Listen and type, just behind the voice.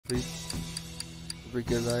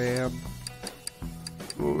because I am.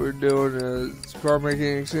 What we're doing is car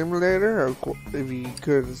making simulator, or if you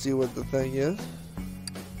couldn't see what the thing is.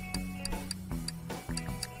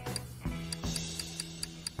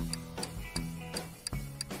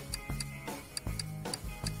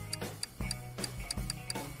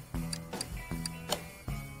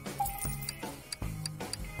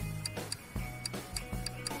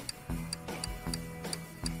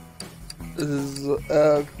 This is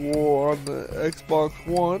actual on the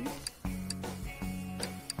XBX1.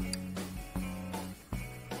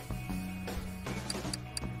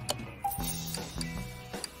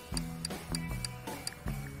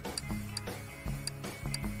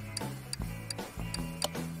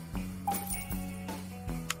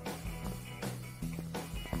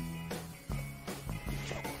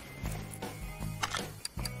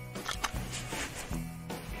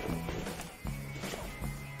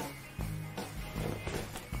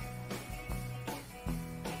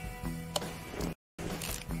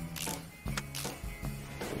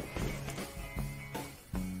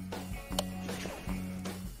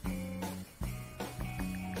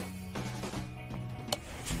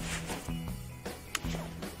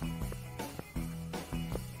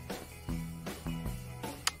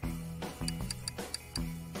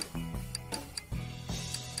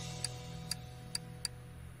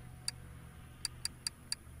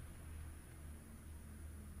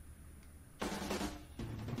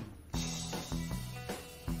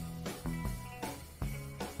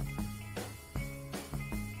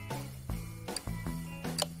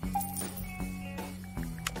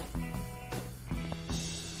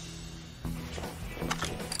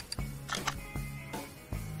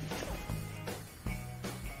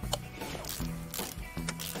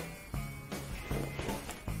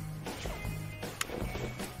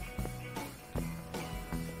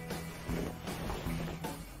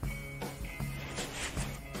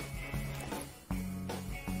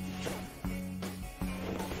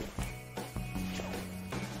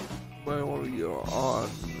 Might want to go on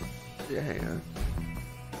your hand.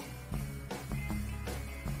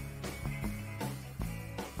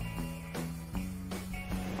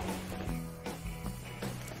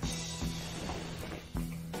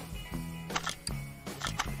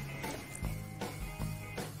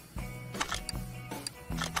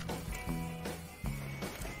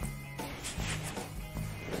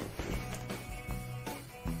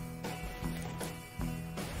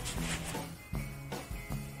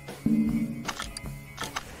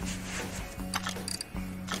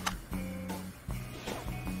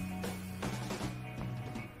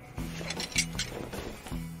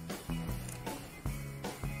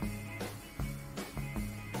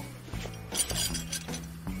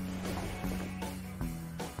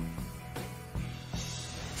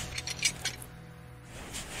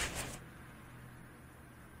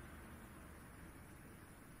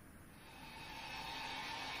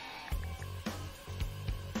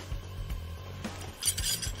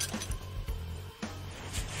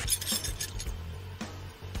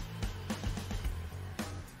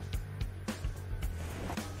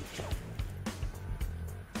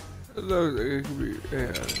 It looks like it could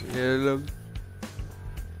be, yeah, look,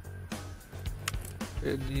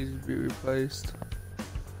 it needs to be replaced.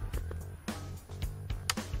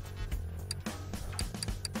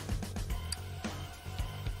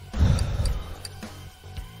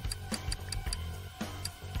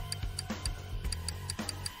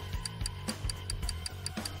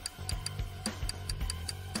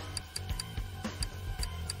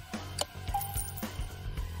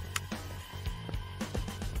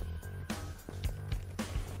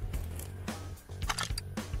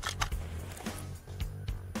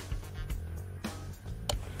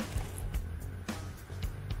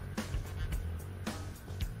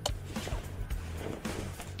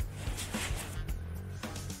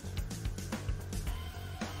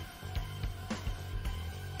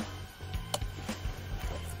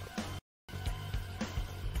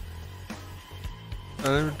 I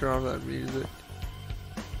didn't even turn off that music.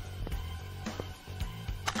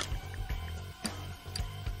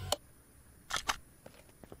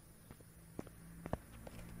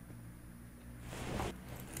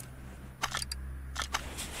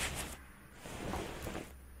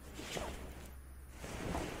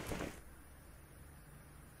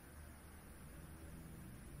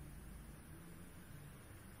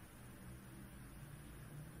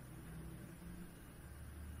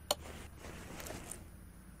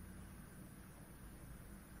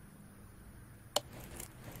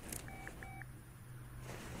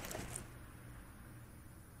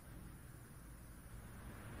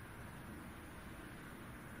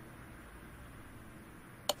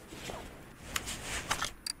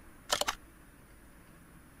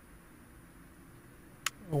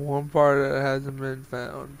 One part that hasn't been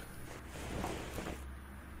found.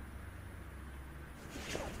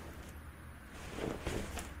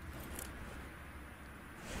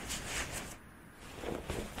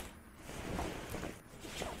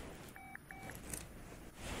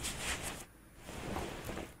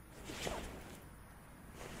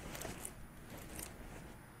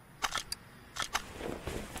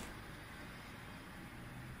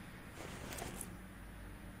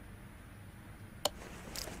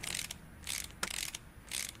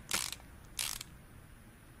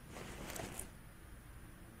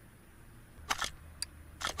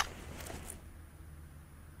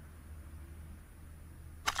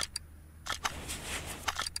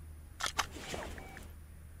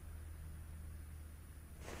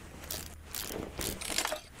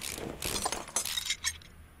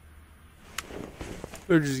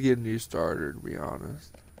 They're just getting you started, to be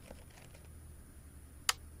honest.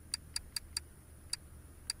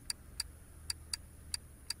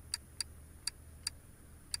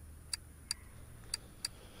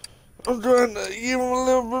 I'm trying to give them a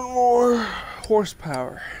little bit more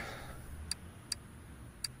horsepower.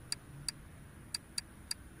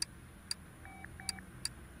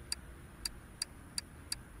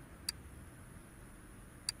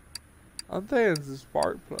 I'm thinking it's the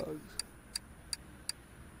spark plugs.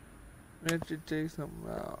 Maybe I should take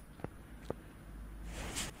something out.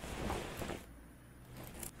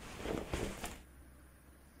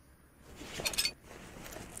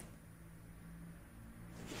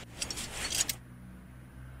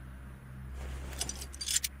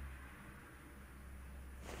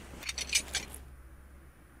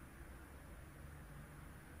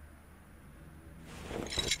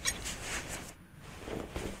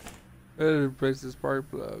 Better replace the spark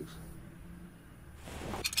plugs.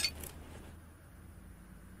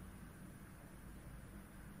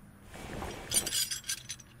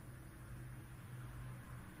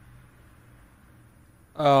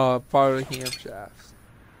 Part of the camshafts.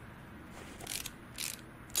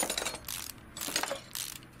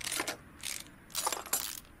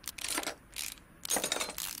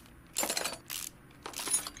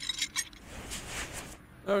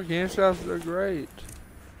 Oh, camshafts are great.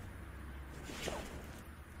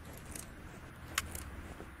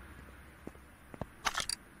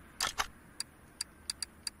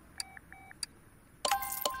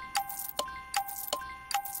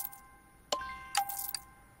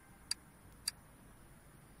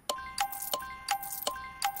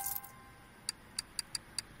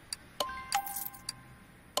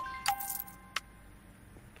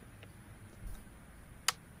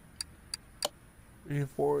 We need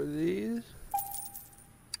 4 of these.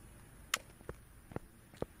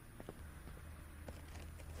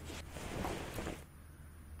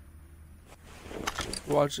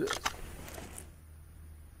 Watch it.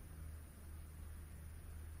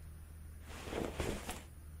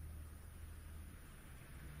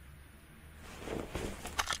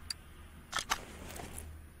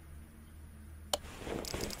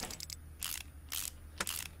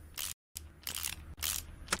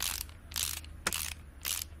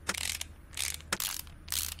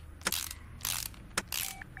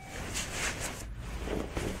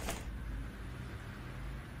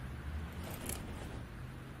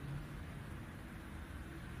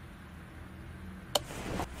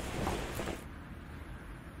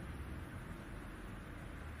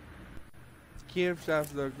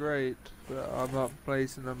 Camshafts are great, but I'm not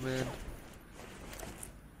placing them in.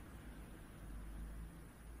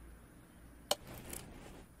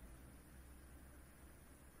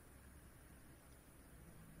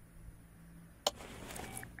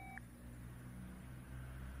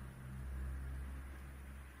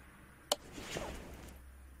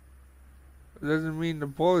 It doesn't mean the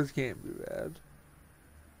bullets can't be bad.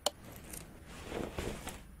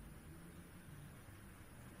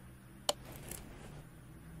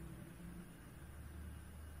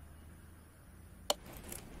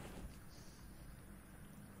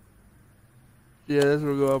 Yeah, this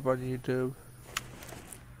will go up on YouTube.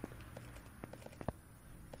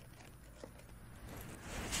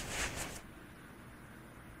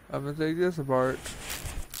 I'm gonna take this apart.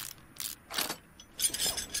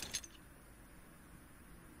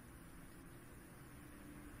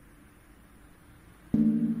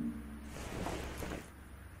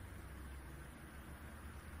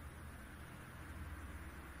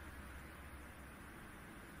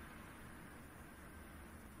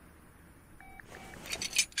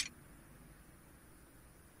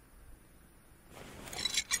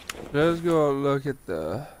 Let's go look at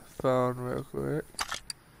the phone real quick.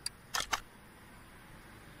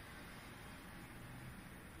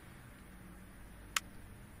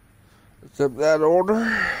 Accept that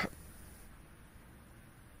order.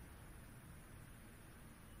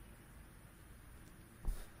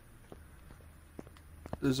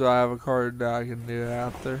 So I have a card that I can do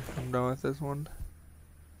after I'm done with this one.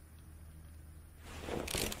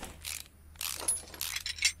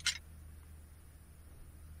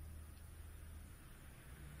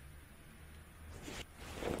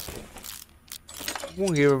 I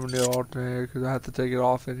won't give him a new alternator because I have to take it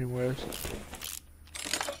off anyways.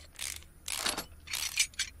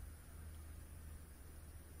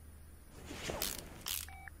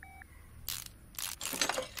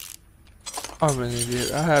 I'm an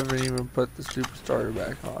idiot. I haven't even put the super starter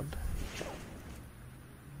back on.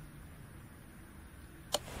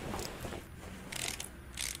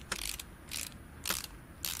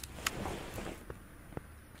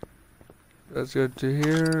 Let's go to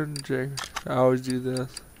here and check. I always do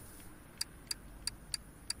this.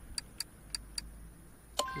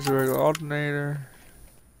 Just a regular alternator.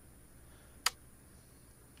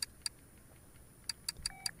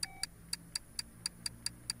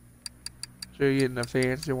 So you're getting a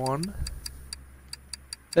fancy one.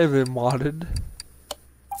 They've been modded.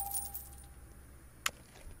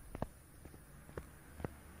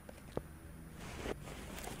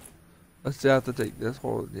 Let's have to take this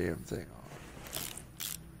whole damn thing off.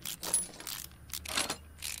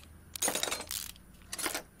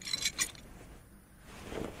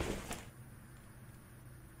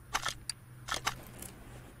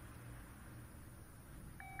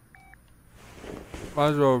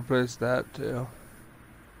 Might as well replace that too.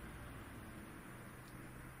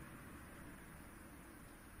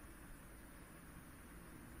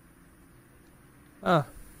 Ah.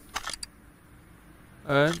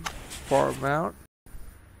 And far mount.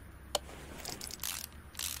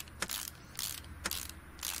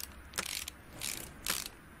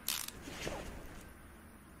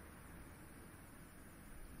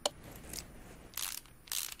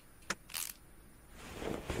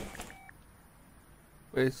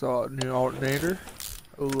 We saw a new alternator.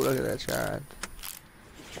 Oh, look at that shine.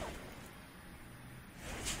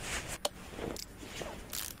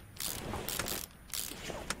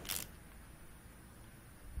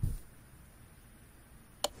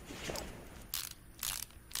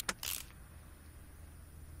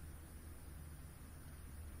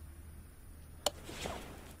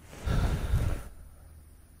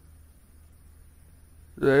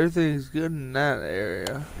 Everything's good in that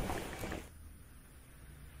area.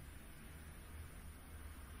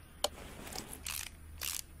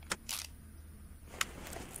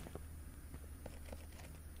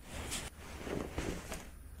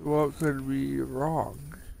 What could be wrong?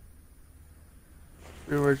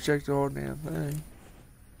 We were checked the whole damn thing.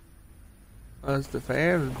 Unless the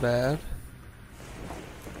fan is bad.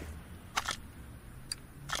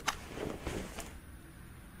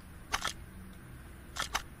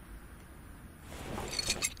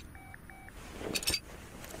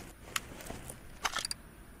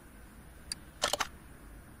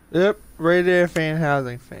 Yep, radiator fan,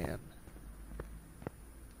 housing fan.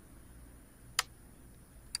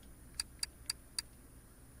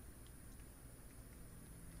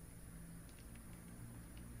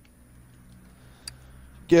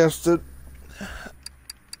 Guessed it.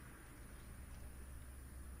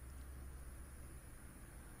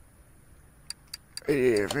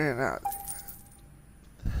 Radiator fan, housing.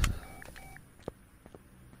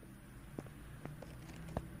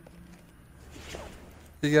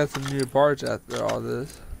 They got some new parts after all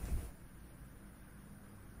this.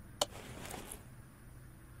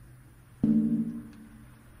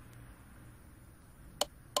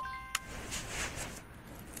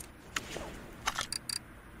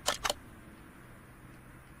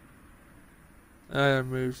 I gotta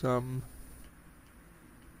move something.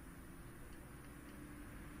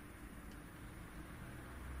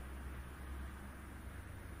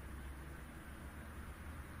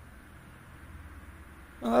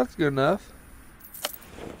 Oh, that's good enough.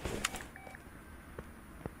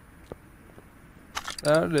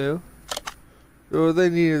 That'll do. Oh, they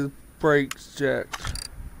needed brakes checked.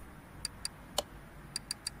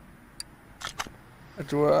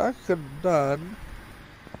 That's what I could have done.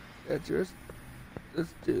 Yeah, just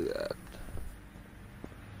let's do that.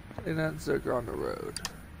 And then sucker on the road.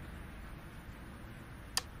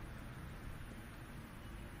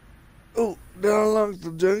 Oh, did I unlock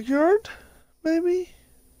the junkyard? Maybe?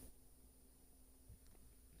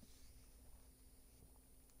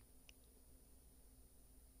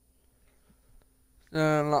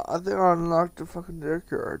 No, I think I unlocked the fucking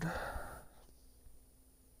junkyard.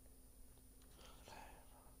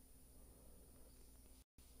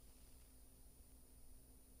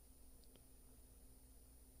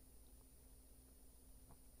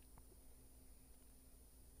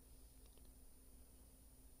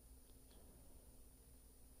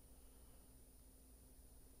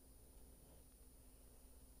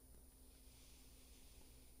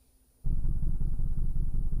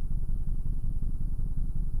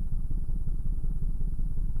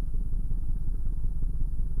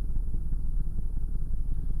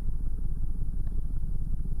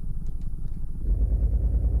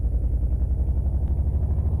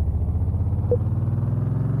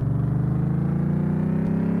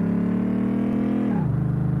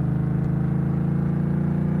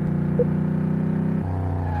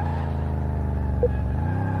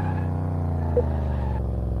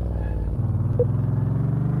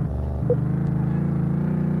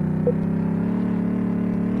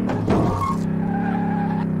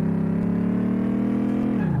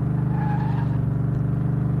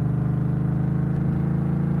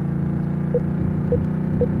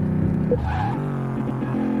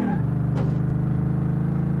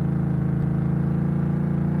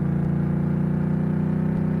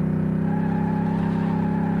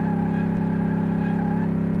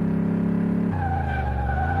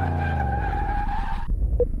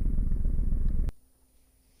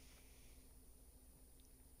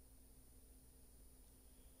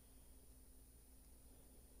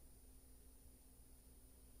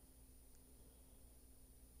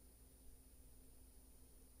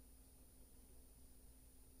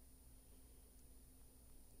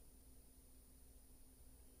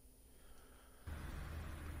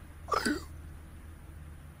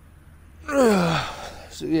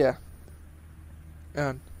 So yeah.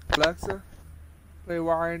 And Alexa, play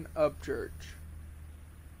Wine Upchurch.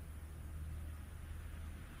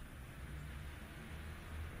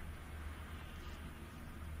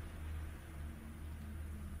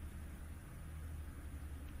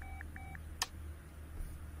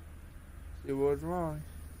 See what's wrong.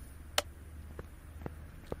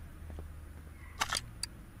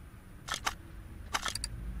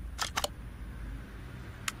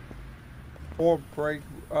 Or break,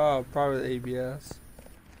 probably the ABS.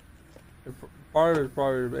 Part of it's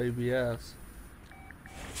probably the ABS.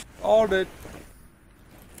 Hold it.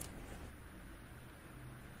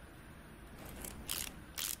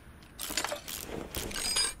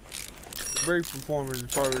 The brake performance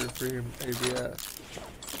is probably the freaking ABS.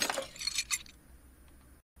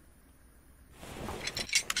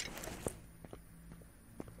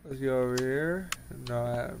 Let's go over here. No,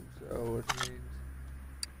 I haven't, so which means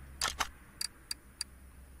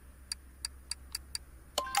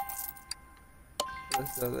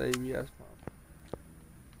that's the ABS pump.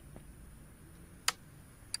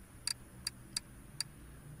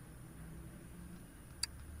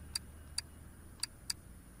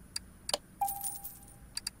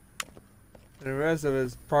 And the rest of it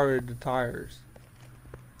is probably the tires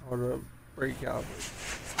or the brake calipers.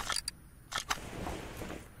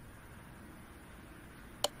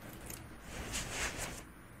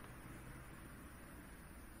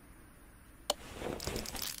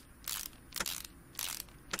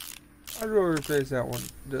 I'd rather replace that one.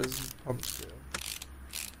 Does pump still?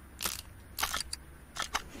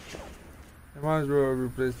 I might as well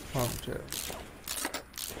replace the pump too.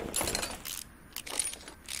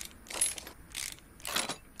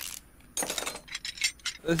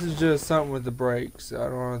 This is just something with the brakes. I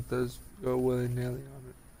don't want those to go willy-nilly on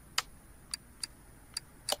it.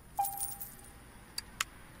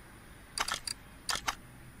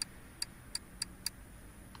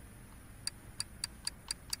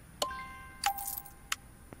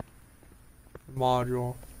 The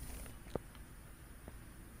module.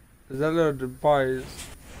 Is that little device?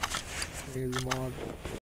 I think it's a module.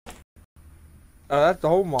 Oh, that's the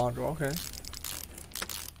whole module. Okay.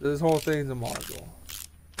 This whole thing's a module.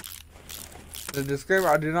 The disclaimer,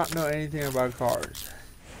 I do not know anything about cars.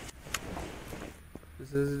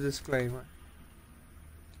 This is a disclaimer.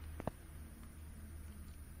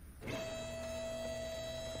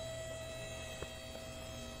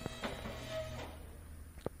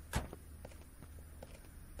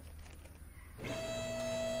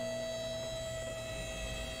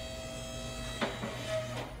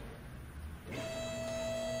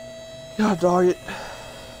 God dog it.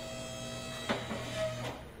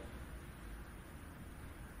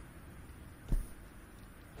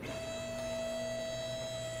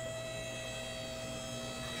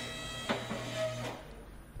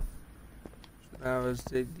 Now let's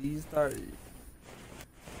take these tires.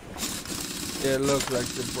 Yeah, it looks like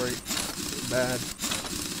the brakes are bad.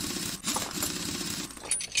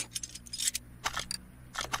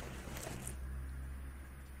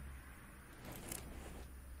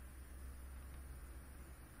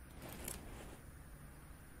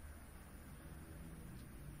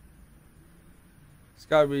 It's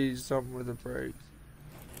gotta be something with the brakes.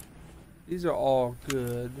 These are all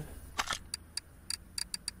good.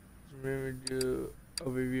 Remember to do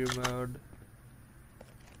overview mode.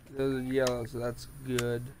 Those are yellow, so that's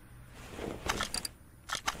good.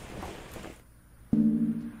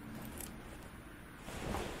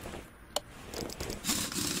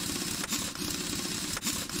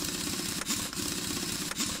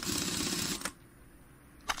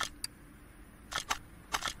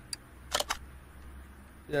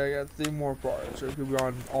 Yeah, I got 3 more parts, so it could be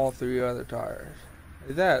on all 3 other tires.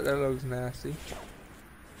 Like that looks nasty.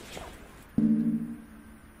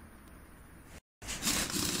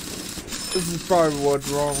 This is probably what's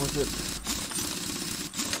wrong with it.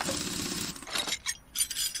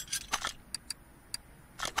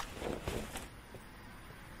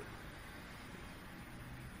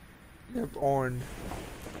 Yep, orange.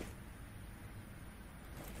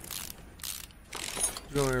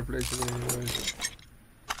 Going to replace it anyway.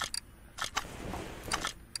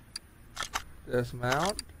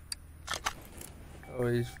 Dismount. Oh,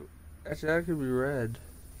 he's actually that could be red.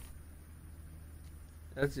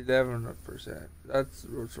 That's 11%. That's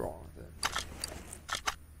what's wrong with it.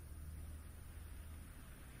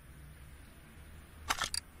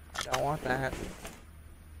 I don't want that.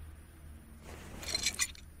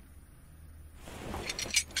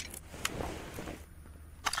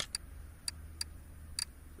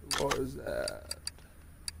 What was that?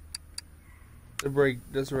 The brake,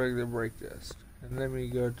 just a regular brake disc. And let me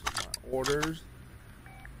go to my orders.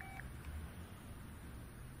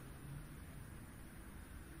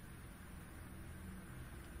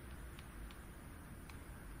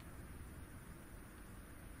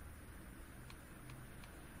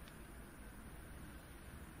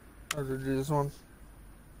 I'll do this one.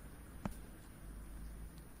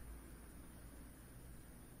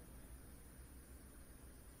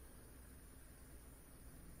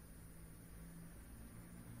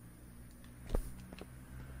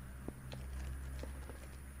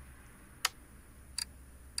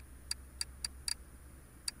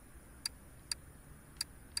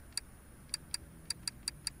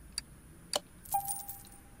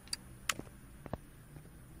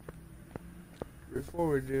 Before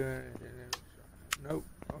we do anything, nope,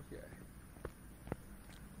 okay.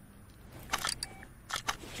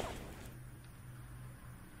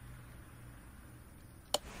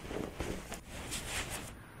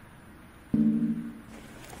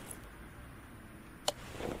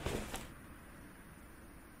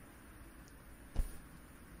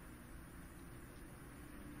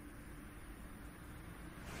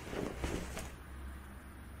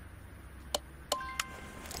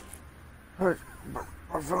 Alright,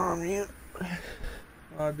 my phone on mute.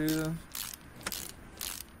 I'll do this.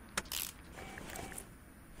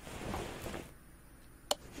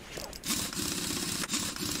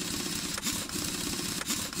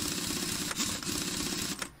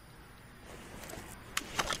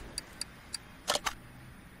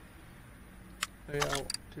 Yeah,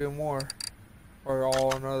 2 more. Or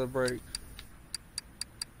all another break.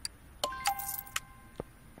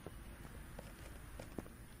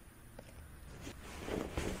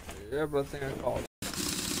 Yeah, but I think I called.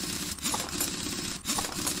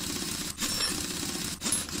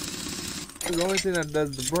 The only thing that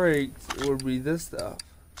does the brakes would be this stuff.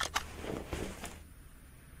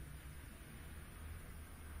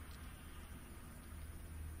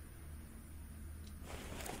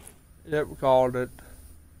 Yep, we called it.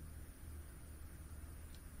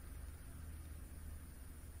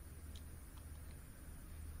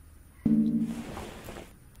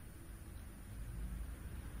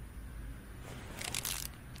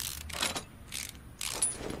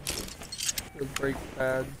 The brake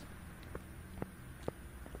pads.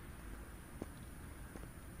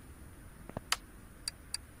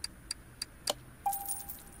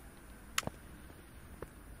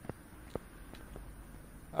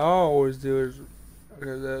 I always do is,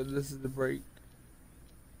 okay, this is the brake.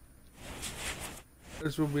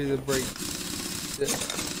 This will be the brake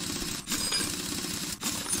disc.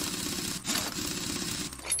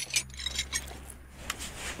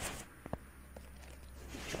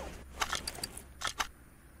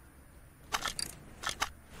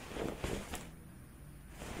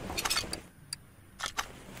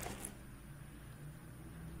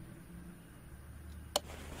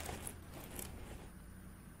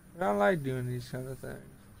 I like doing these kind of things.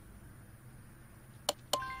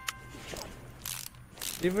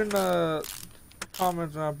 Even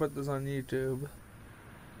comments when I put this on YouTube.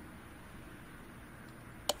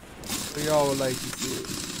 We all would like to see it.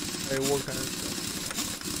 Hey, what kind of stuff?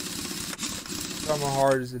 Try my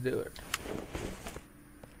hardest to do it.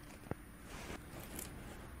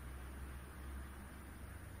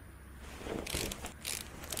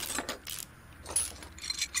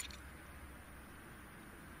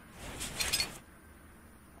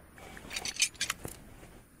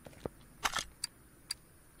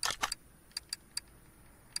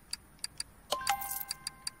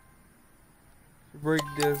 Brake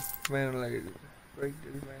disc ventilated. Brake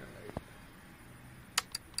disc ventilated.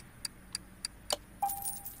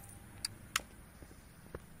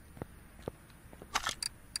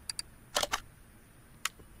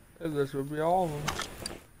 And this would be all of them.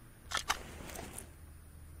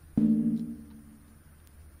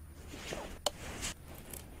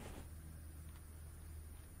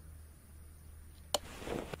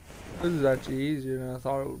 This is actually easier than I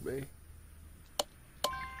thought it would be.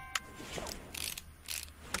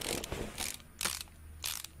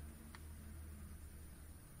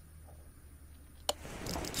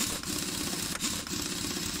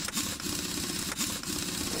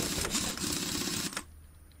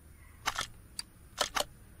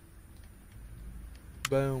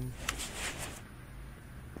 Boom.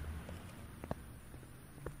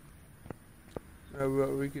 So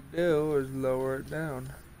what we could do is lower it down.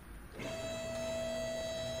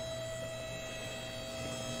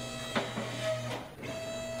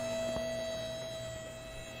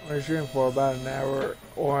 We're shooting for about an hour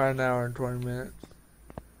or an hour and 20 minutes.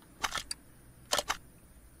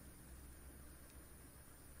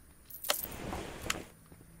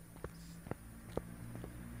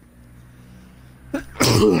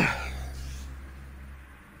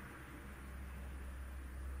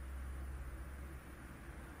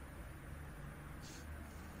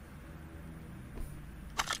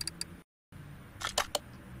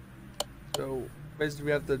 So Basically,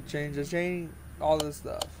 we have to change the chain, all this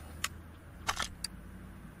stuff.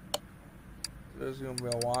 So it's gonna be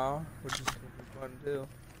a while, which is gonna be fun too.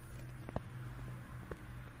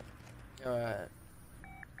 Alright.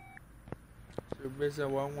 So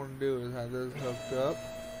basically what I'm gonna do is have this hooked up.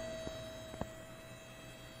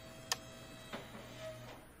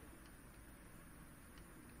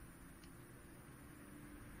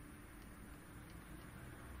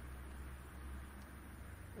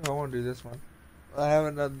 I wanna do this one. I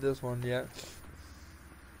haven't done this one yet.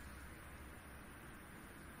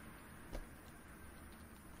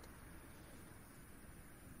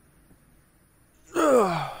 So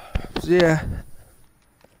yeah.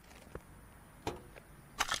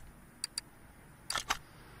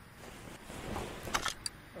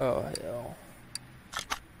 Oh hell.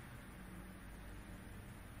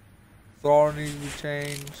 Throttle needs to be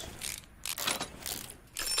changed.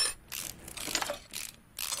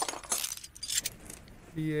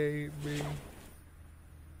 V8, B.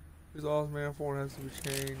 Exhaust manifold has to be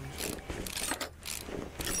changed.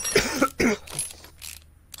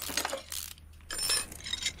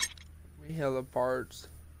 We have the parts.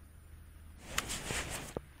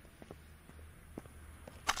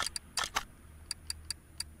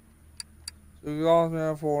 So exhaust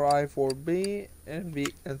manifold I4B and B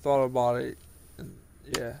and throttle body. And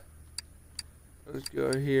yeah. Let's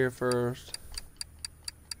go here first.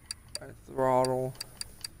 Throttle.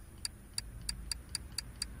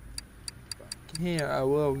 Here I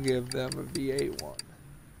will give them a V8 one.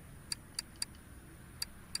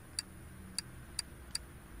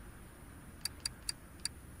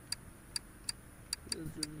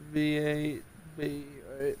 V8 B,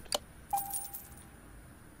 right?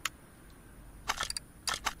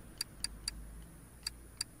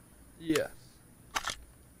 Yes.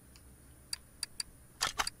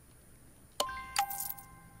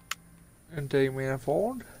 Intake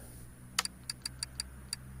manifold.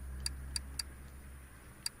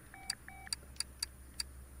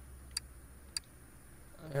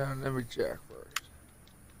 And let me check first.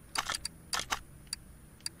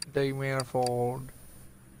 Intake manifold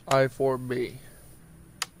I4B.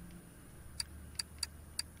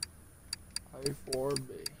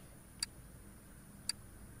 I4B.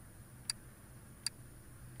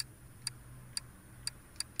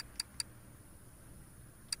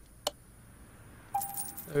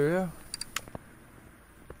 There we go.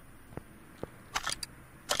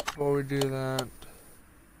 Before we do that,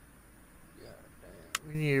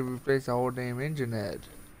 we need to replace the whole damn engine head.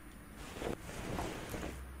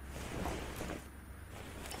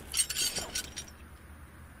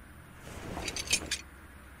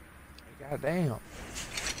 God damn. How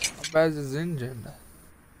bad is this engine?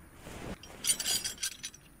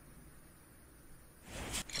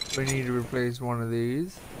 We need to replace one of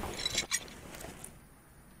these.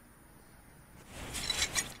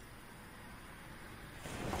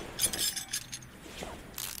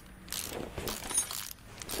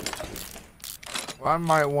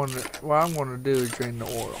 What I'm gonna do is drain the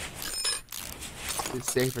oil. The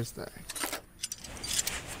safest thing.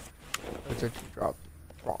 Let's actually drop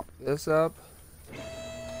this up.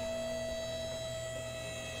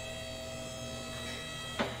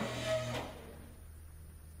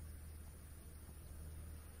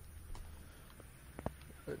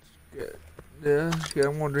 Let's get this. Yeah,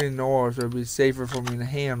 I'm gonna drain the oil so it'll be safer for me to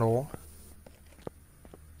handle.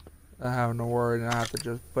 Not having to worry and I have to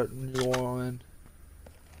just put new oil in.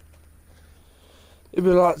 It'd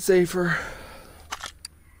be a lot safer.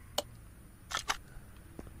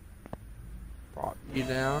 Prop you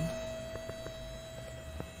down.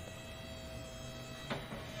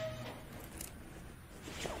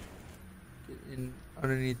 Get in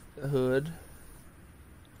underneath the hood.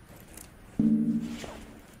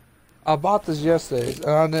 I bought this yesterday and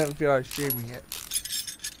I didn't feel like streaming it.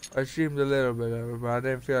 I streamed a little bit of it, but I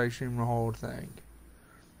didn't feel like streaming the whole thing.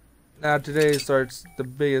 Now today starts the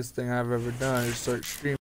biggest thing I've ever done is start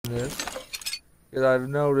streaming this. Because I've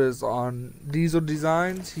noticed on Diesel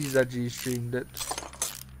Designs, he's actually streamed it.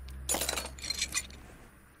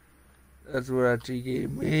 That's what actually gave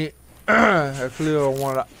me a clue on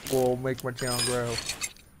what will make my channel grow.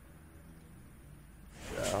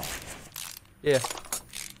 So, yeah.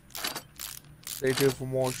 Stay tuned for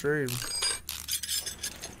more streams.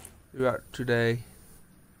 We got today.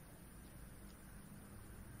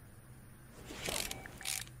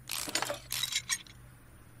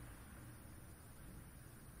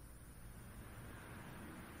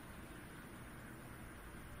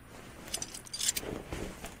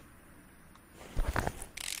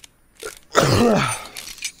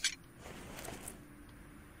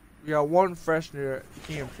 We got one freshener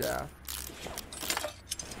camshaft.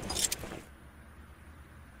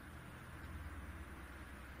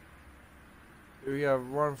 We have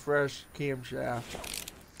one fresh camshaft.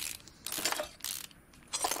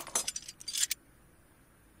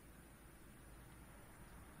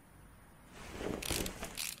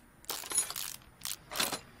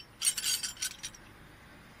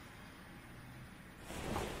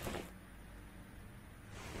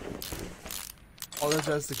 All this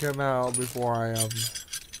has to come out before I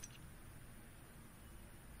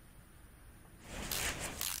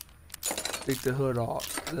take the hood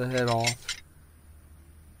off, the head off.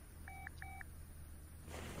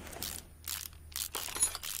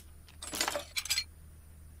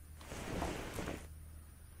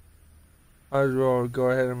 Might as well go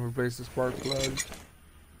ahead and replace the spark plugs.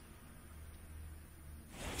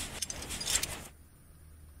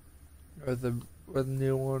 With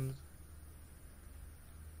new ones.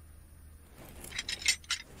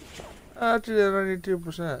 Actually, at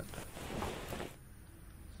 92%. So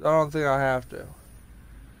I don't think I have to.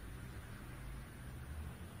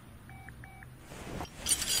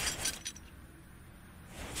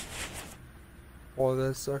 Pull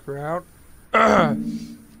this sucker out.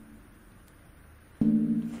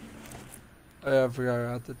 I forgot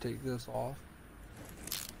I have to take this off.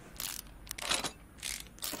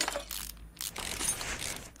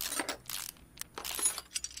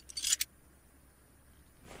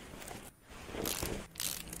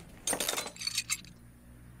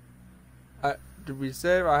 To be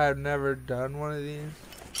safe, I have never done one of these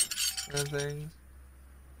kind of things.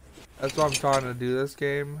 That's why I'm trying to do this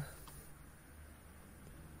game.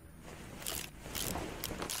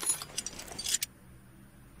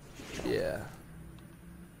 Yeah.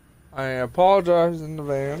 I apologize in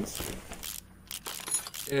advance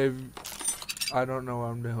if I don't know what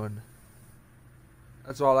I'm doing.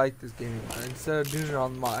 That's why I like this game. Instead of doing it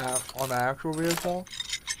on the actual vehicle,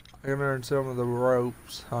 I can learn some of the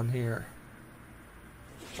ropes on here.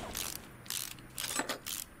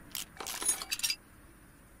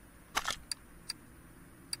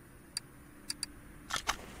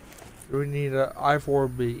 We need a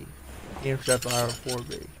I4B. Camshaft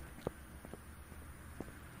I4B.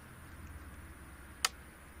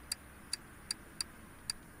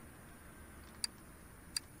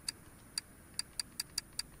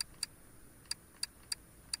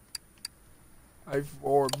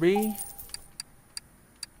 I4B.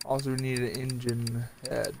 Also, we need an engine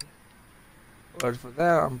head. But for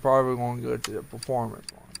that, I'm probably going to go to the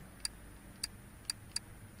performance one.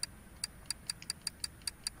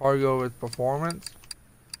 Probably go with performance,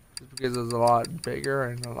 just because it's a lot bigger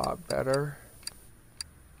and a lot better.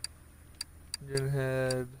 Engine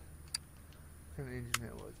head. What kind of engine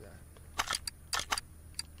head was that?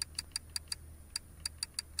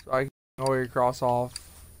 So I can all the way across off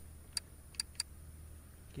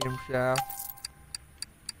camshaft.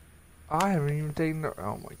 I haven't even taken the.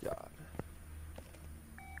 Oh my god.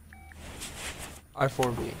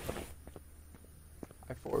 I4B.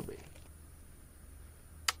 I4B.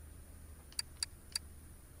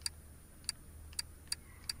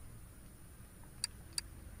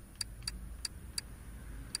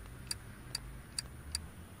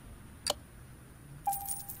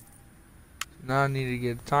 Now I need to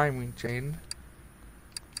get a timing chain.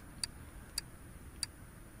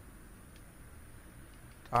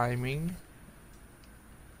 Timing.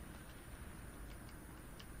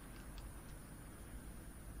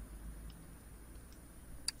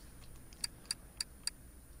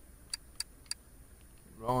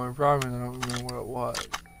 Only problem is I don't remember what it was.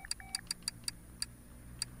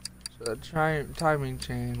 So the timing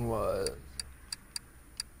chain was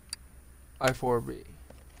I4B.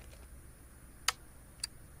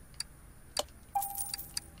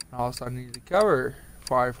 Also, I need to cover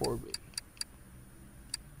for I4B.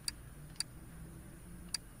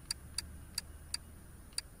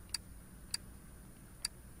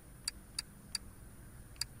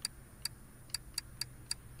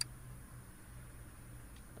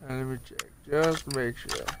 And let me check just to make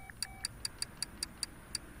sure. So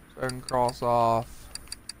I can cross off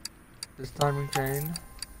this timing chain.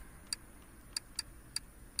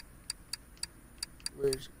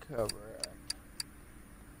 Where's the cover at?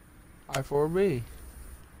 I4B.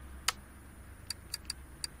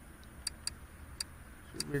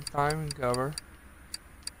 Should be timing cover.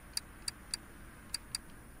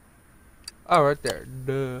 Oh, right there.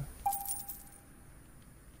 Duh.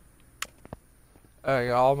 I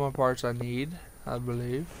got all my parts I need, I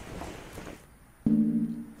believe.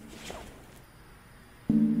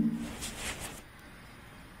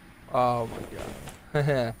 Oh my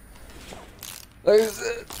god. Like I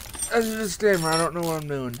said, as a disclaimer, I don't know what I'm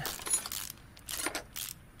doing.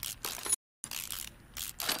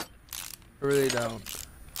 I really don't.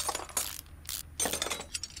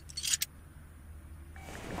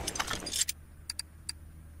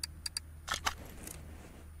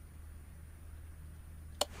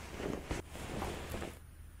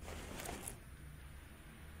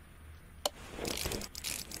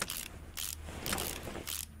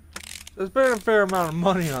 I spent a fair amount of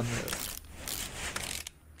money on this.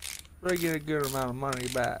 But I get a good amount of money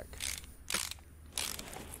back.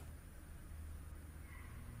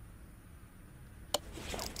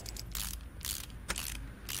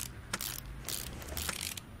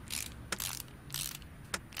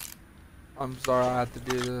 I'm sorry I have to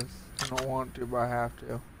do this. I don't want to, but I have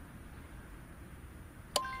to.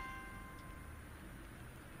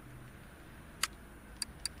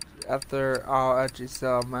 After, I'll actually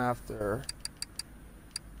sell them after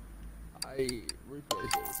I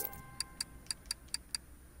replace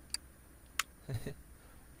everything.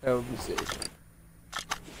 That would be safe.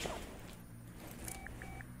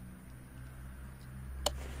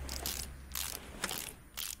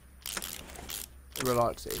 It would be a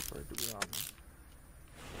lot safer, to be honest.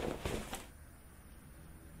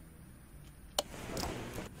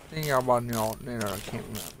 I think I bought a new alternator, I can't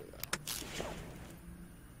remember though.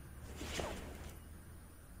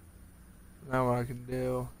 Now what I can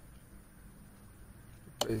do,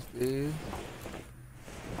 replace these.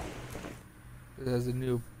 It has a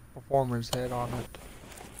new performance head on it.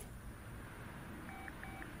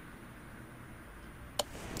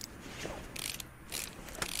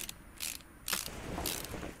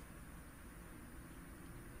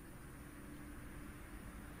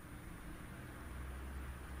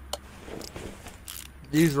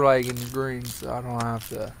 These are like in green, so I don't have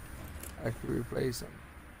to actually replace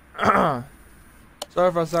them. Sorry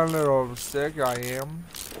if I sound a little sick, I am.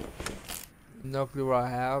 No clue what I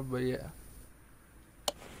have, but yeah.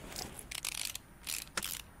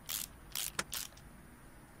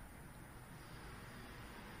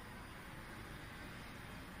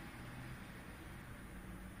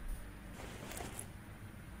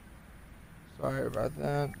 Sorry about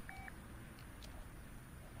that.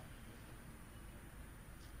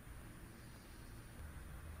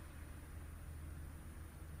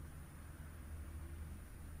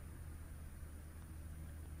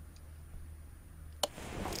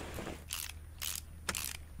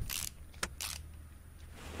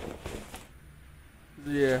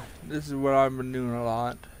 Yeah, this is what I've been doing a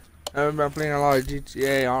lot. I've been playing a lot of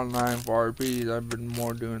GTA online for RPs. I've been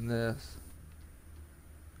more doing this.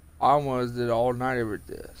 I almost did all night with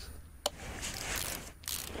this.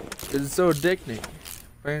 It's so addicting.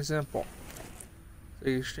 Plain and simple.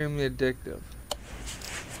 It's extremely addictive.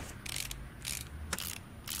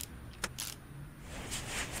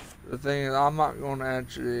 The thing is, I'm not going to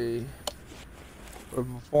actually put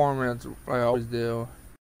performance like I always do.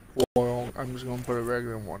 Oil. I'm just gonna put a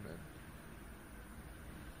regular one in.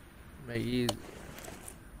 Make it easy.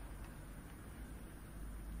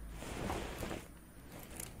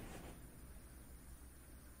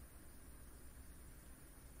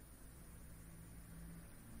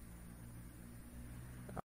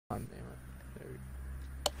 Oh, damn it. There we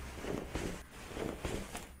go.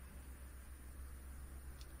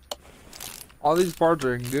 All these parts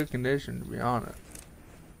are in good condition, to be honest.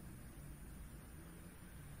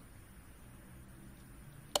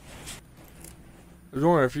 There's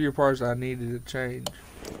only a few parts I needed to change.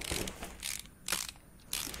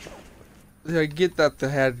 I get that the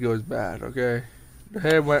head goes bad, okay? The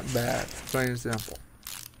head went bad, plain and simple.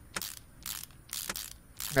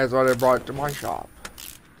 That's why they brought it to my shop.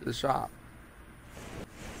 To the shop.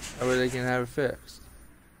 That way they can have it fixed.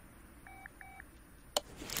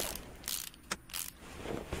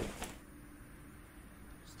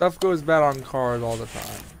 Stuff goes bad on cars all the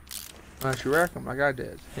time. Unless you wreck them like I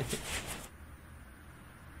did.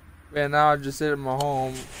 And now I just sit at my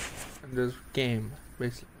home and just game,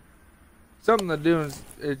 basically. Something to do, and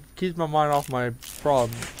it keeps my mind off my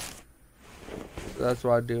problems. So that's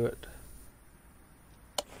why I do it.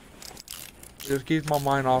 It just keeps my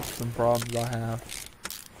mind off some problems I have.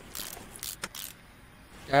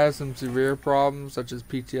 I have some severe problems, such as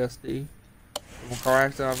PTSD. From a car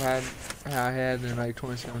accident I had in like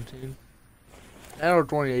 2017. Or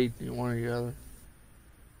 2018, one or the other.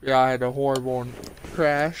 Yeah, I had a horrible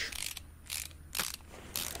crash.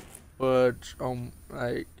 But,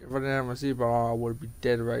 like, if I didn't have my seatbelt on, I would be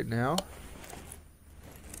dead right now.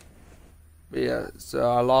 But yeah, so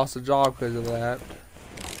I lost a job because of that.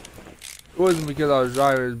 It wasn't because I was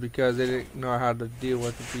driving, it was because they didn't know how to deal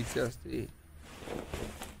with the PTSD.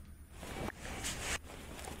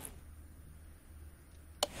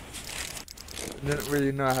 They didn't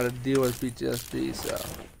really know how to deal with PTSD, so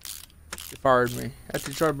they fired me.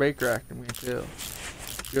 Actually tried Baker acting me too,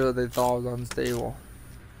 because they thought I was unstable.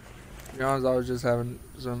 To be honest, I was just having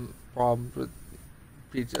some problems with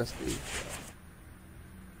PTSD.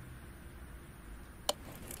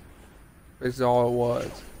 Basically all it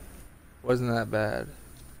was. Wasn't that bad.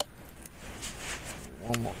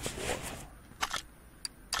 One more.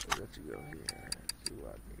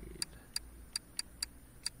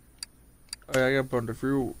 Oh yeah, I gotta put the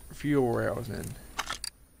fuel rails in.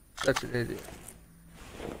 Such an idiot.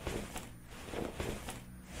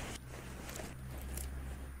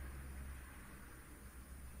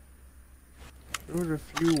 Where the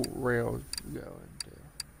fuel rails go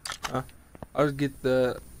into? I'll just get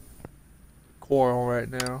the coil right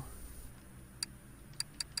now.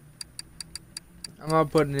 I'm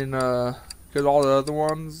not putting in because all the other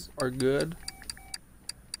ones are good.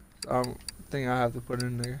 So I think I have to put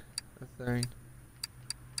in there a thing.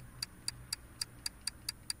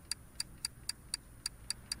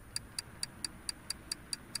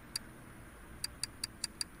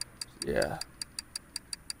 Yeah.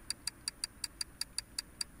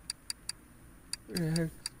 Where the heck?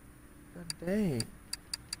 God dang.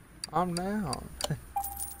 I'm down.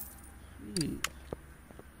 Jeez.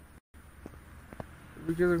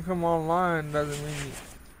 Because it come online doesn't mean.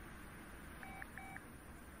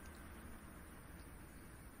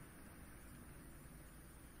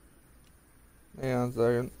 Hang on a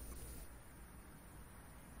second.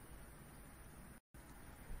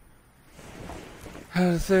 I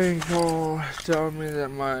had a thing called telling me that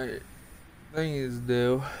my thing is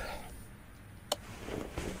due.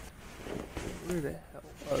 Where the hell?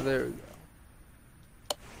 Oh, there we go.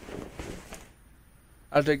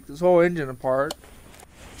 I take this whole engine apart.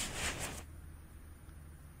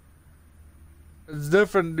 It's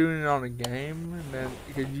different doing it on a game, and then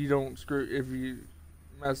because you don't screw. If you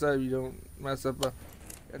mess up, you don't mess up a.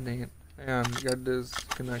 God dang it! And you got to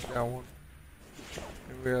disconnect that one.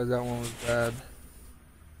 I realized that one was bad.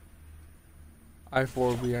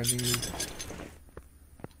 I4B I need.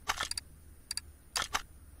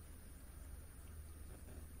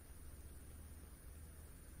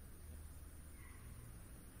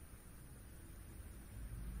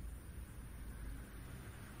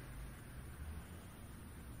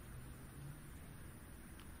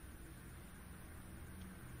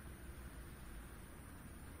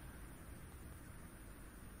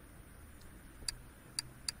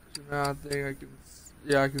 So now I think I can.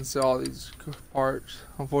 Yeah, I can sell all these parts.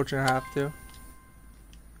 Unfortunately, I have to. I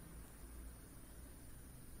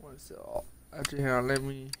want to sell. Actually, hang on. Let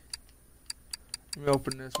me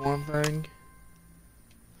open this one thing.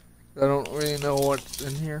 I don't really know what's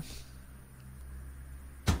in here.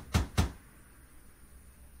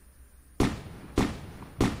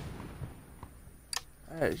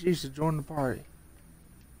 Hey, she should join the party.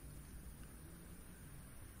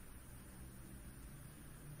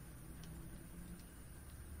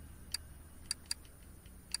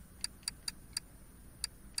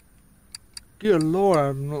 Good lord,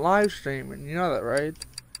 I'm live streaming. You know that, right?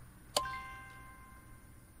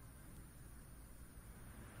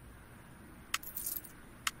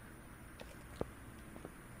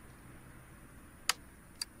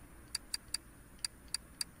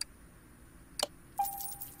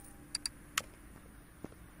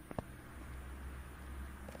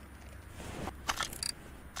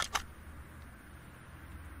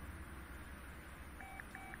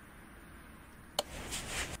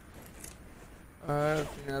 I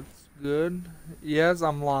think that's good. Yes,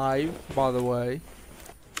 I'm live, by the way.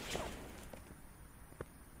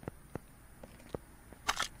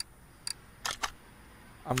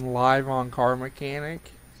 I'm live on Car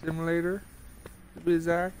Mechanic Simulator, to be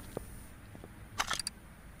exact.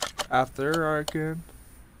 After I can.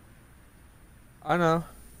 I know.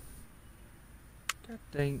 God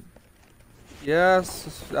dang.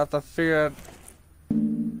 Yes, I have to figure out.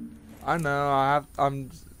 I know, I'm.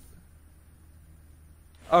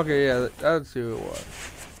 Okay, yeah, that's who it was.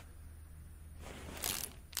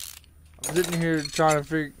 I'm sitting here trying to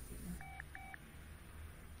figure.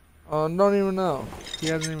 Don't even know. He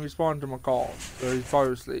hasn't even responded to my call, so he's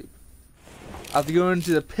probably asleep. I have to go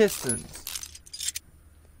into the Pistons.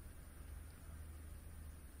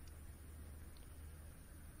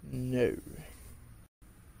 No.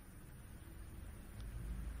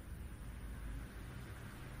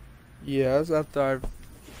 Yes, after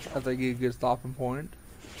I get a good stopping point.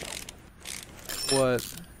 What?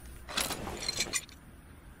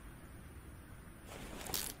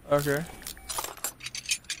 Okay.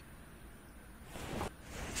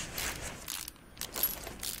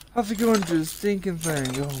 I have to go into the stinking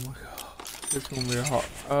thing. Oh my god. It's gonna be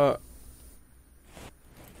hard.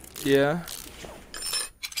 Yeah.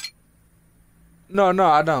 No,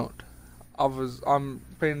 I don't. I'm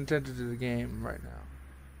paying attention to the game right now.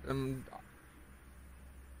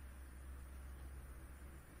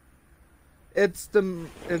 It's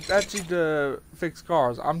actually to fix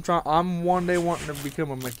cars. I'm one day wanting to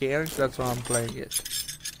become a mechanic. That's why I'm playing it.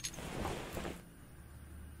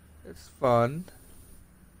 It's fun.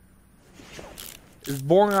 It's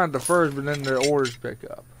boring at the first, but then the orders pick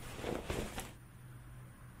up.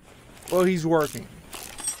 Well, he's working.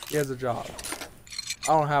 He has a job. I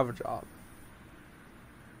don't have a job.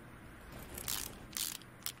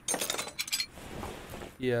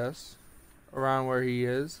 Yes. Around where he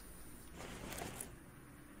is.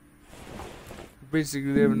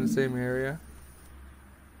 Basically live in the same area.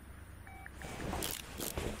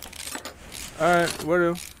 Alright, what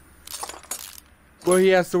do? Well, he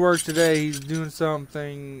has to work today. He's doing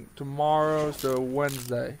something tomorrow, so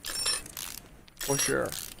Wednesday. For sure.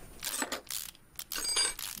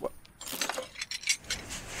 What?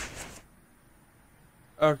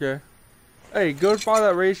 Okay. Hey, go by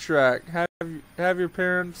that racetrack. Have your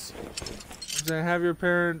parents. I'm saying, have your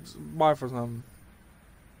parents buy for something.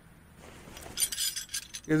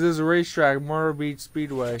 Because there's a racetrack, Myrtle Beach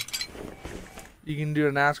Speedway. You can do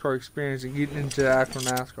a NASCAR experience and get into the actual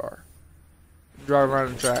NASCAR. Drive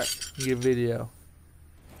around the track and get video.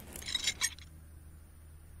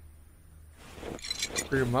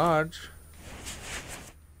 Pretty much.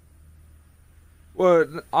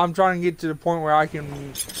 Well, I'm trying to get to the point where I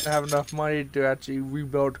can have enough money to actually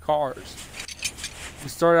rebuild cars. You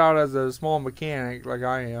start out as a small mechanic, like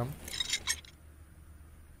I am.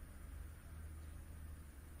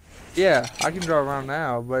 Yeah, I can drive around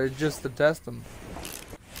now, but it's just to test them.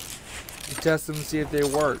 You test them and see if they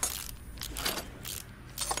work.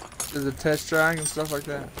 There's a test track and stuff like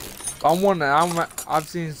that. I've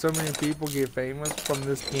seen so many people get famous from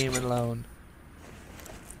this game alone.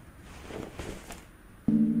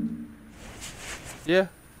 Yeah.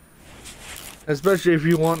 Especially if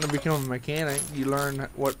you want to become a mechanic, you learn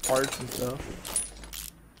what parts and stuff.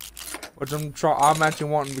 Which I'm actually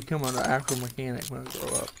wanting to become an actual mechanic when I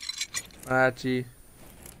grow up.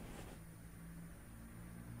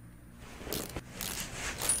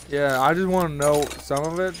 Yeah, I just want to know some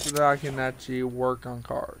of it so that I can actually work on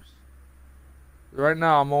cars. Right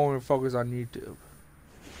now, I'm only focused on YouTube.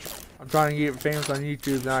 I'm trying to get famous on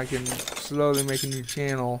YouTube, then I can slowly make a new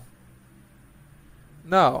channel.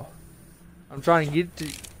 No, I'm trying to get to.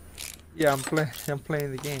 Yeah, I'm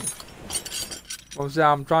playing the game.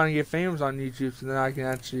 I'm trying to get famous on YouTube so then I can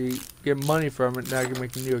actually get money from it. Then I can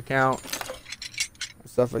make a new account.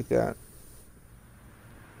 Stuff like that.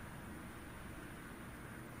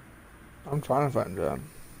 I'm trying to find John.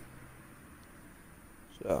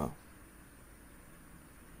 So.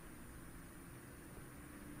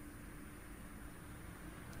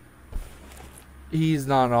 He's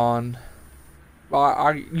not on.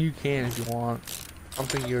 Well, you can if you want. I don't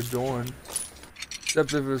think you're joined.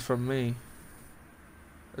 Except if it's from me.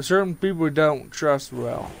 There's certain people don't trust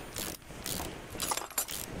well.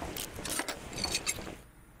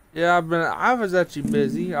 Yeah, I was actually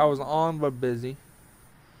busy. I was on but busy.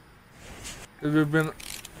 We've been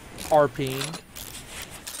RPing.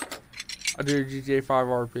 I did a GTA 5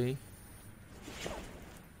 RP.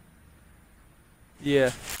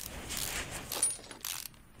 Yeah.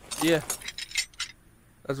 Yeah.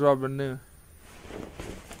 That's what I've been doing.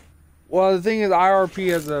 Well, the thing is,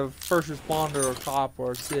 IRP as a first responder or cop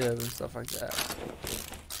or a civ and stuff like that.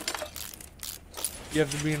 You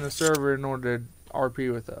have to be in the server in order to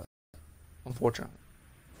RP with us. Unfortunately.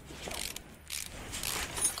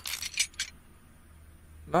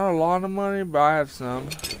 Not a lot of money, but I have some.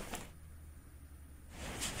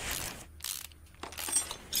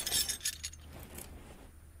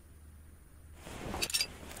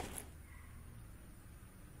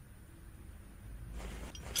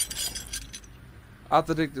 I have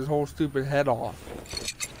to take this whole stupid head off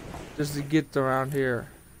just to get around here.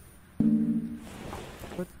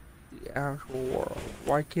 What the actual world?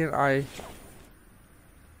 Why can't I?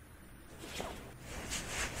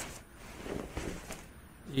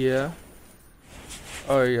 Yeah.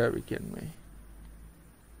 Oh, you gotta be kidding me.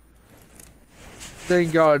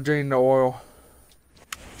 Thank God I drained the oil.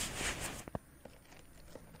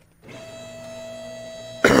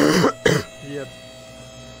 Yep.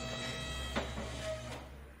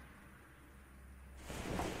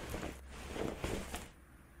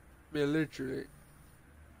 Yeah, literally.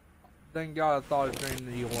 Thank God I thought I drained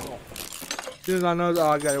the oil. As soon as I know that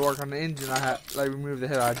I gotta work on the engine, I had like remove the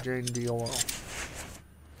head, I drained the oil.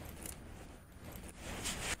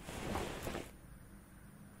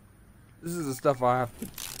 This is the stuff I have to.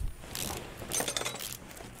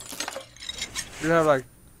 You have like.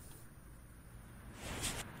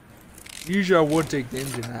 Usually I would take the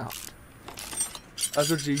engine out.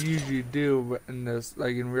 That's what you usually do in this,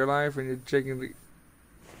 like in real life, when you're checking the.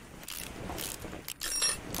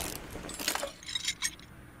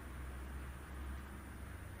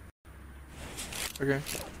 Okay.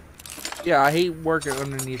 Yeah, I hate working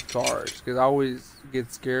underneath cars because I always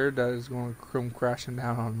get scared that it's going to come crashing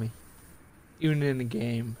down on me, even in the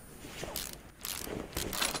game.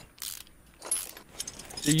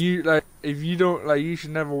 You like if you don't like, you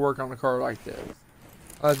should never work on a car like this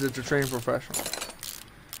unless it's a trained professional.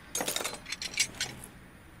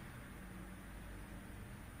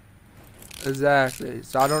 Exactly.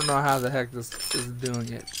 So I don't know how the heck this is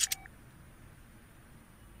doing it.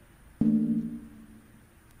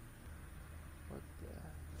 What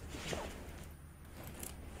the?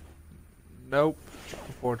 Nope.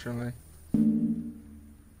 Unfortunately.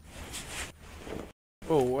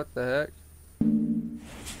 Oh, what the heck?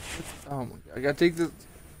 Oh my god! I gotta take this.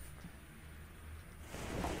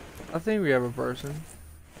 I think we have a person.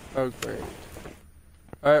 Oh great.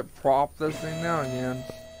 Alright, prop this thing down again.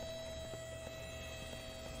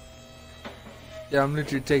 Yeah, I'm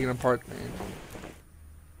literally taking apart the engine.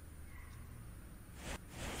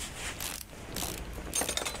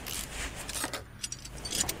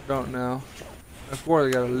 Don't know. Of course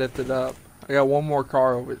I gotta lift it up. I got one more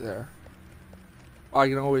car over there. I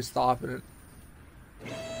can always stop it.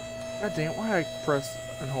 God damn, why did I press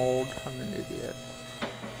and hold? I'm an idiot.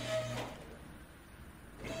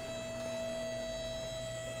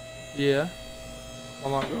 Yeah. I'm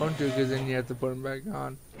not going to because then you have to put them back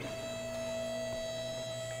on.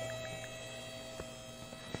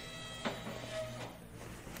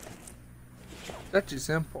 It's actually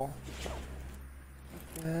simple.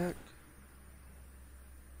 What the heck?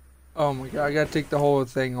 Oh my god, I gotta take the whole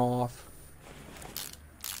thing off.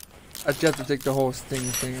 I just have to take the whole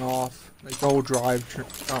thing off. Like the whole drive.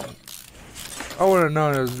 Oh. I would have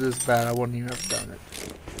known it was this bad, I wouldn't even have done it.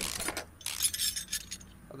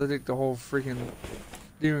 I have to take the whole freaking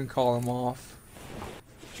steering column off.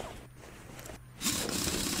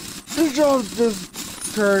 This job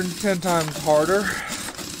just turned 10 times harder.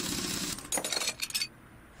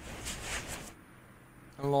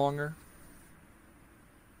 And longer.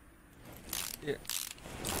 Yeah.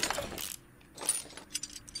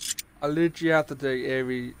 I literally have to take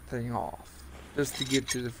everything off just to get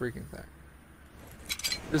to the freaking thing.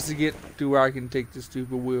 Just to get to where I can take the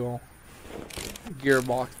stupid wheel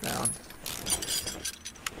gearbox down.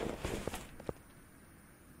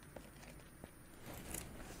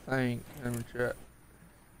 Let me check.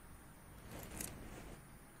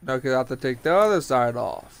 No, because I have to take the other side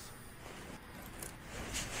off.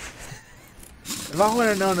 If I would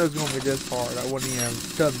have known it was going to be this hard, I wouldn't even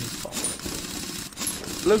have done this part.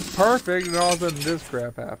 It looks perfect, and all of a sudden this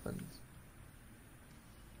crap happens.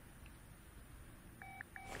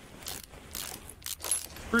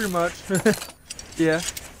 Pretty much. Yeah.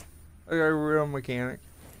 Like a real mechanic.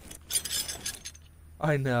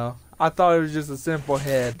 I know. I thought it was just a simple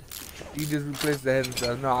head. You just replace the head and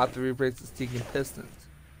stuff. No, I have to replace the stinking pistons.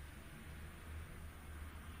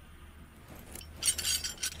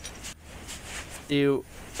 Ew.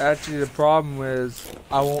 Actually, the problem is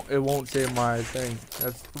it won't save my thing.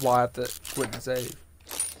 That's why I have to quit and save.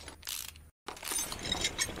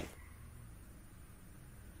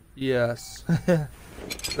 Yes.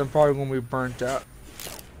 I'm probably gonna be burnt out.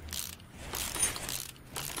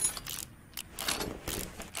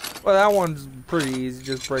 Well, that one's pretty easy.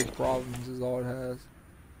 Just brake problems is all it has.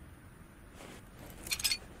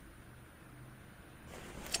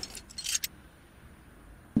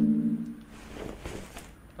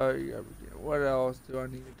 Oh, yeah. What else do I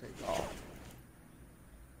need to take off?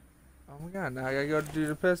 Oh my god, now I gotta go do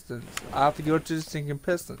the pistons. I have to go to the stinking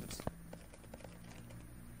pistons.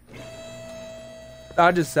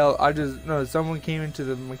 No, someone came into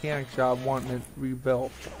the mechanic shop wanting it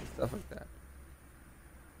rebuilt and stuff like that.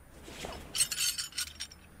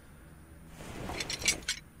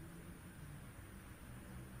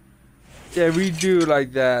 Yeah, redo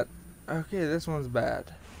like that. Okay, this one's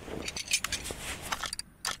bad.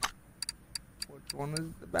 Which one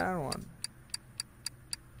is the bad one?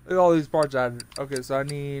 Look at all these parts added. Okay, so I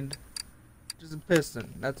need just a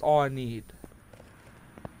piston. That's all I need.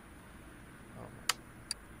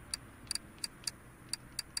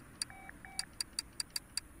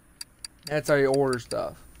 That's how you order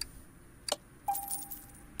stuff.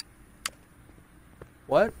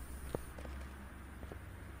 What?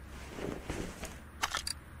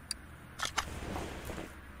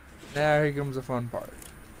 Now here comes the fun part.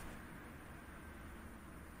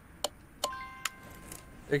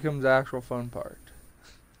 Here comes the actual fun part.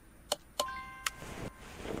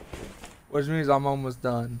 Which means I'm almost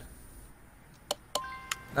done.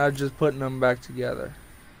 Now just putting them back together.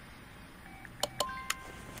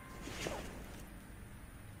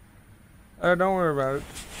 Oh, don't worry about it.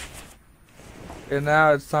 And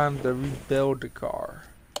now it's time to rebuild the car.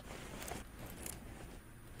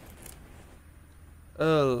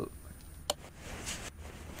 Uh,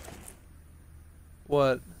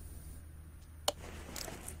 what?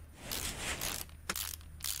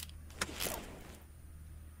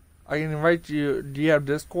 I can invite you. Do you have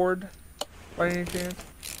Discord by any chance?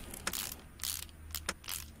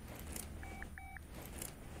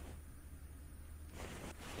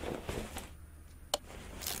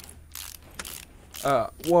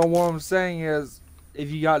 Well, what I'm saying is, if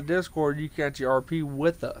you got Discord, you can actually RP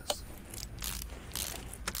with us.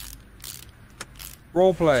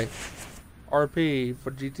 Roleplay. RP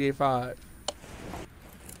for GTA 5.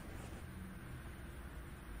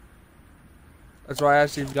 That's why I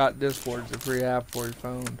actually got Discord. It's a free app for your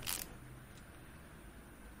phone.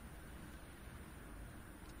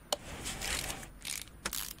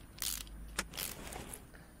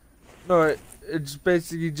 No, it's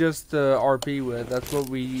basically just RP with. That's what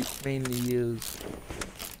we mainly use.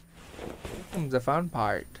 Here comes the fun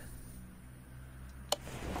part.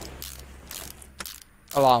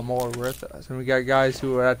 A lot more with us, and we got guys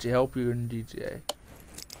who will actually help you in GTA.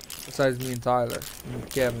 Besides me and Tyler and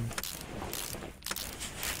Kevin.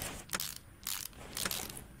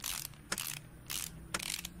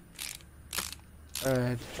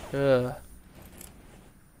 Alright.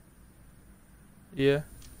 Yeah.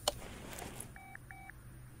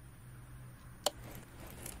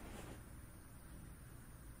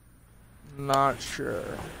 Not sure.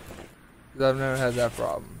 'Cause I've never had that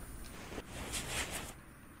problem.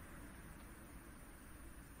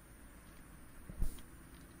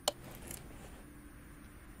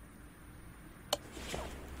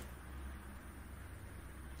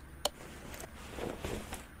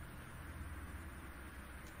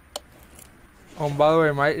 Oh, and by the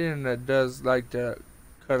way, my internet does like to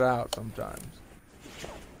cut out sometimes.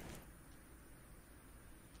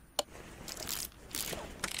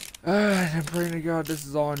 And I'm praying to God this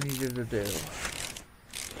is all I needed to do.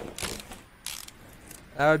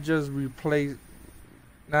 I'll just replace.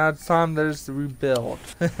 Now it's time that it's to rebuild.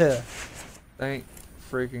 Thank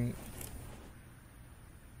freaking.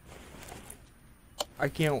 I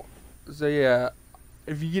can't. So yeah,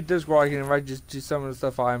 if you get Discord, I can invite you to some of the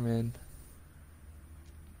stuff I'm in.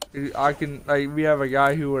 I can, like, we have a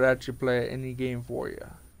guy who would actually play any game for you,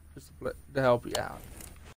 just to help you out.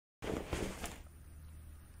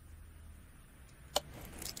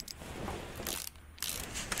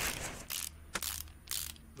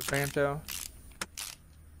 The Panto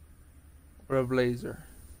or a Blazer.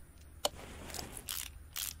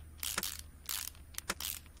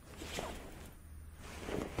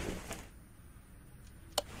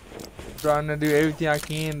 Trying to do everything I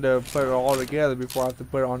can to put it all together before I have to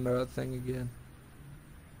put it on the thing again.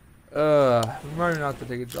 Maybe not to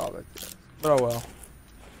take a job like this, but oh well.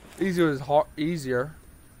 Easier is easier,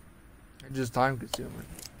 and just time consuming.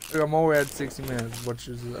 Look, I'm already at 60 minutes, which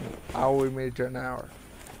is an hour. We made it to an hour.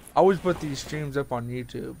 I always put these streams up on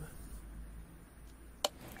YouTube.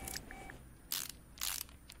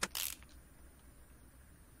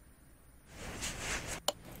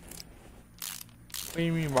 What do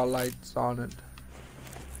you mean by lights on it?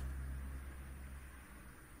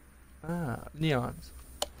 Ah, neons.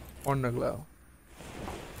 On the glow.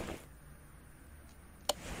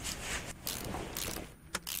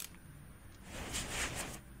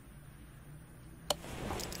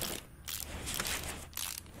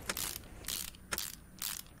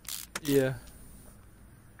 Yeah.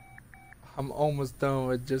 I'm almost done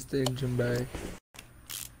with just the engine bay.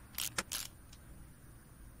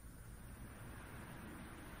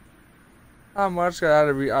 How much I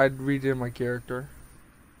I'd redid my character.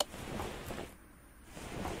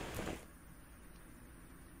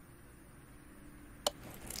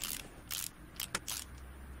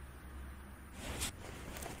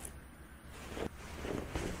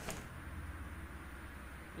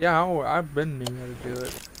 Yeah, I've been knew how to do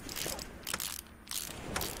it.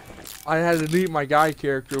 I had to delete my guy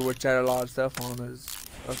character, which had a lot of stuff on his.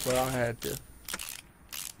 That's what I had to.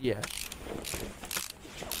 Yeah.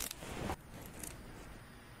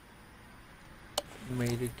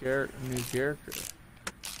 Made a new character.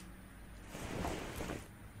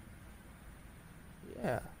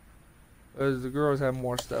 Yeah. Because the girls have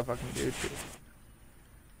more stuff I can do too.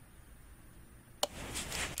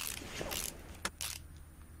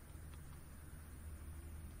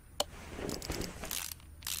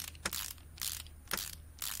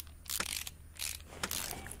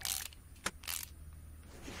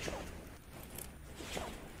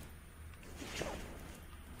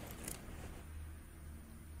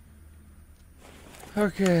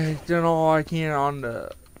 Okay, done all I can on the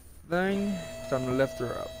thing. Time to lift her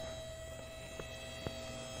up.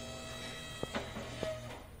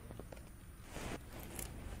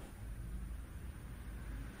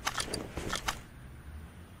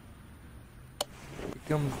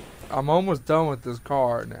 comes. I'm almost done with this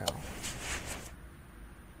car now.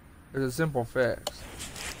 It's a simple fix.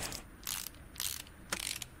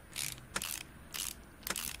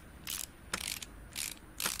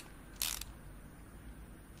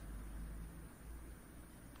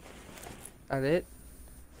 That it?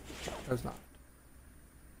 That's not.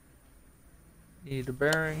 Need a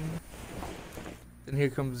bearing. Then here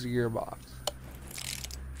comes the gearbox.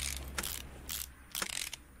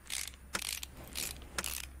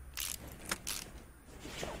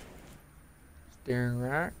 Steering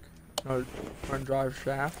rack. No, front drive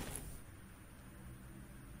shaft.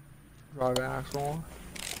 Drive axle.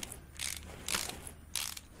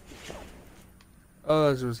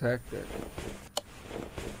 Oh, this was hectic.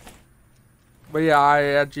 But yeah, I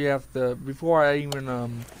actually have to, before I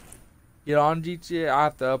even get on GTA, I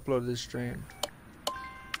have to upload this stream.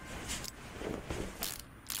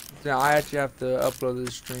 Yeah, I actually have to upload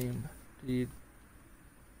this stream. Dude.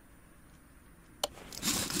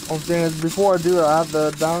 One thing is, before I do it, I have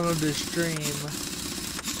to download this stream.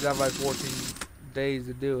 I have like 14 days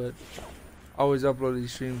to do it. I always upload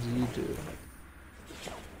these streams to YouTube.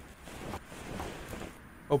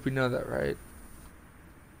 Hope you know that, right?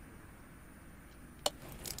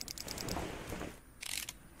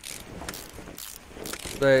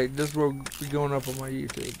 Like, this will be going up on my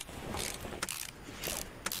YouTube.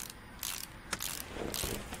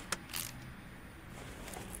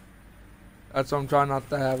 That's why I'm trying not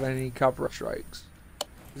to have any copyright strikes.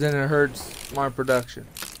 Then it hurts my production,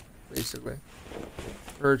 basically.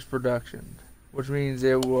 Hurts production, which means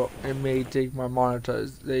it may take my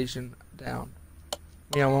monetization down.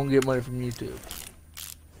 Yeah, I won't get money from YouTube.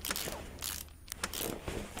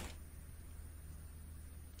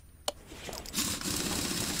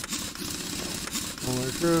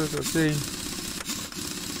 Let's see.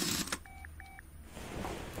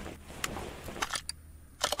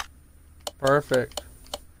 Perfect.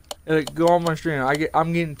 It'll go on my stream.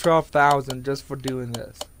 I'm getting 12,000 just for doing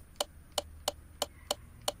this.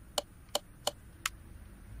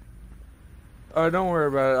 Oh, don't worry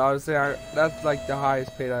about it. I was saying that's like the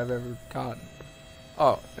highest paid I've ever gotten.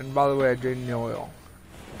 Oh, and by the way, I drained the oil.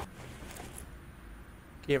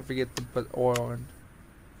 Can't forget to put oil in.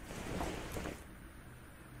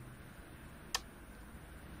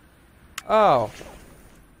 Oh,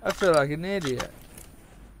 I feel like an idiot.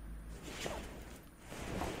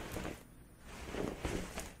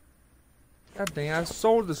 God dang, I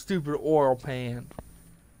sold the stupid oil pan.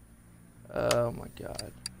 Oh my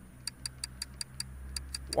god.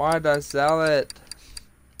 Why did I sell it?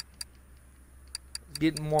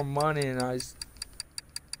 Getting more money and it's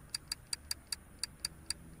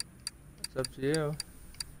up to you.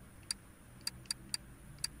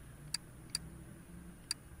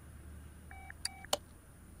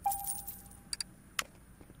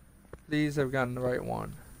 Please have gotten the right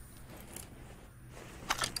one.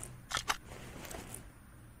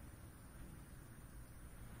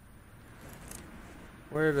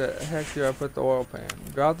 Where the heck did I put the oil pan?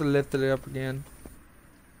 Do I have to lift it up again?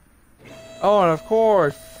 Oh, and of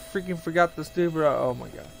course, freaking forgot the stupid. Oh my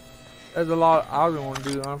god, there's a lot I was going to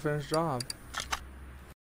do an unfinished job.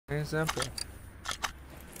 Ain't simple.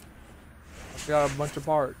 I got a bunch of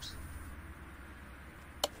parts.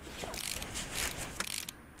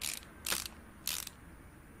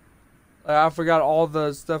 I forgot all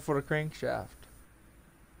the stuff for the crankshaft.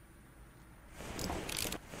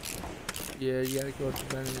 Yeah, you gotta go to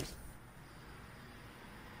Benny's.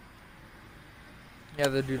 Yeah,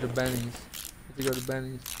 they do the Benny's. You have to go to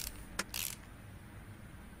Benny's.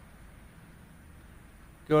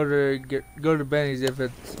 Go to Benny's if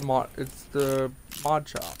it's the mod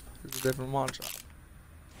shop. It's a different mod shop.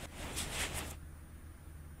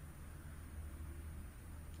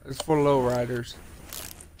 It's for lowriders.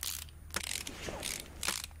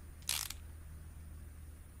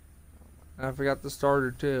 And I forgot the starter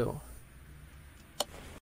too.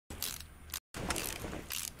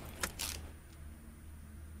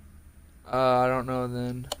 I don't know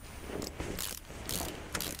then.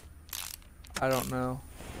 I don't know.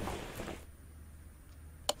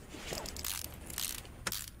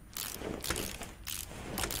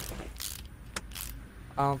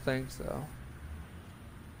 I don't think so.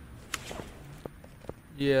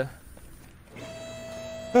 Yeah.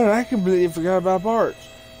 I completely forgot about parts.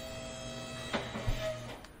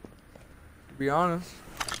 To be honest.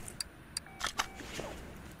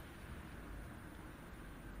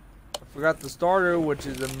 Forgot the starter, which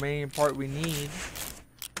is the main part we need.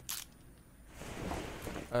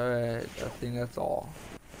 Alright, I think that's all.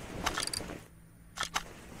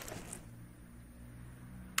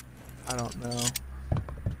 I don't know.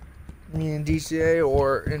 in DCA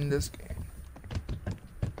or in this game.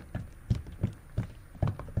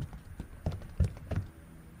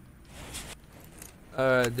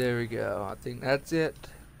 Alright, there we go. I think that's it.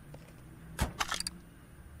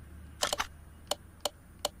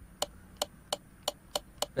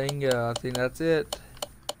 Bingo, I think that's it.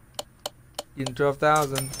 Getting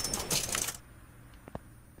 12,000.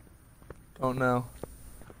 Don't know.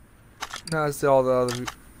 Now I see all the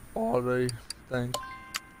things.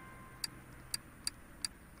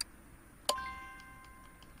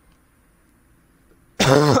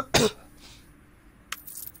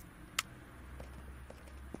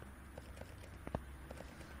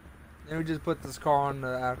 Let me just put this car on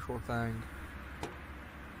the actual thing.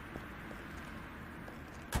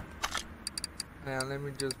 And let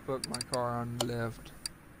me just put my car on the left.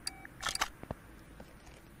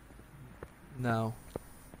 No.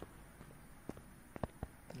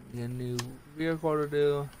 Get a new vehicle to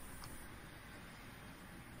do.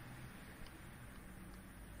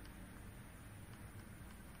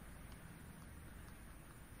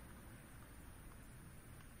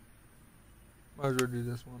 Might as well do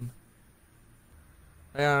this one.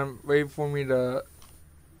 And wait for me to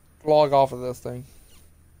log off of this thing.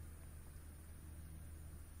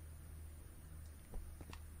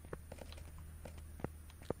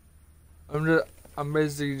 I'm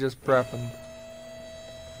basically just prepping.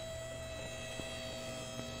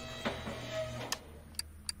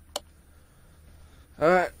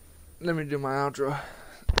 Alright, let me do my outro.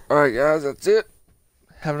 Alright guys, that's it.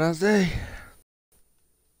 Have a nice day.